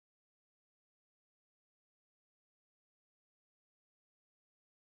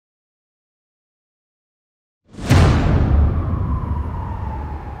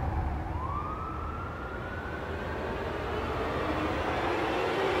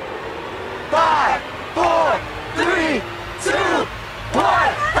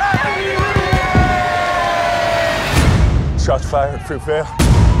Shots fired at Fruitvale.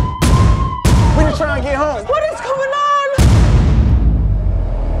 We just trying to get home. What is going on?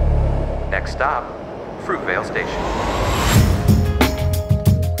 Next stop, Fruitvale Station.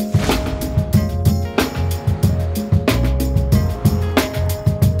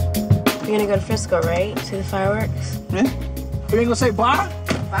 You're gonna go to Frisco, right? See the fireworks? Yeah. You ain't gonna say bye?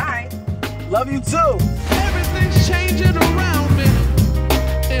 Bye. Love you too. Everything's changing around me,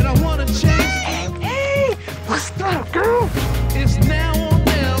 and I wanna change. Hey, what's up, girl? It's now or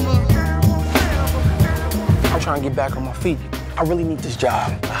never. I'm trying to get back on my feet. I really need this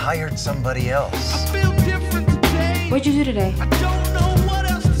job. I hired somebody else. I feel different today. What'd you do today? I don't know what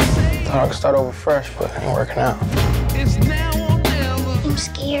else to say. Thought I could start over fresh, but it ain't working out. It's now or never. I'm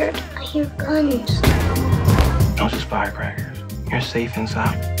scared. I hear guns. Those just firecrackers. You're safe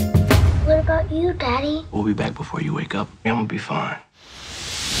inside. What about you, Daddy? We'll be back before you wake up. I'm gonna be fine.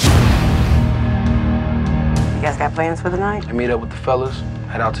 You guys got plans for the night? I meet up with the fellas,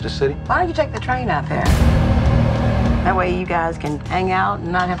 head out to the city. Why don't you take the train out there? That way you guys can hang out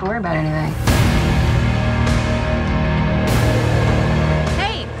and not have to worry about anything.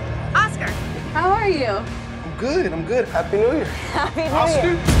 Hey, Oscar. How are you? I'm good, I'm good. Happy New Year. Happy New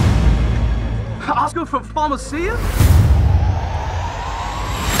Oscar? Year. Oscar from Pharmacia?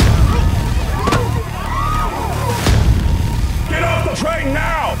 Get off the train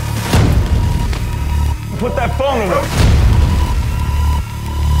now! Put that phone in it.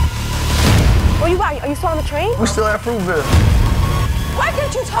 Where you at? Are you still on the train? We still at Fruitvale. Why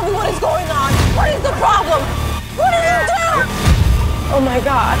can't you tell me what is going on? What is the problem? What did you do? Oh my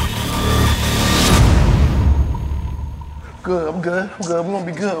God. Good, I'm good. I'm good. We're gonna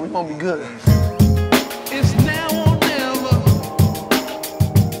be good. We're gonna be good.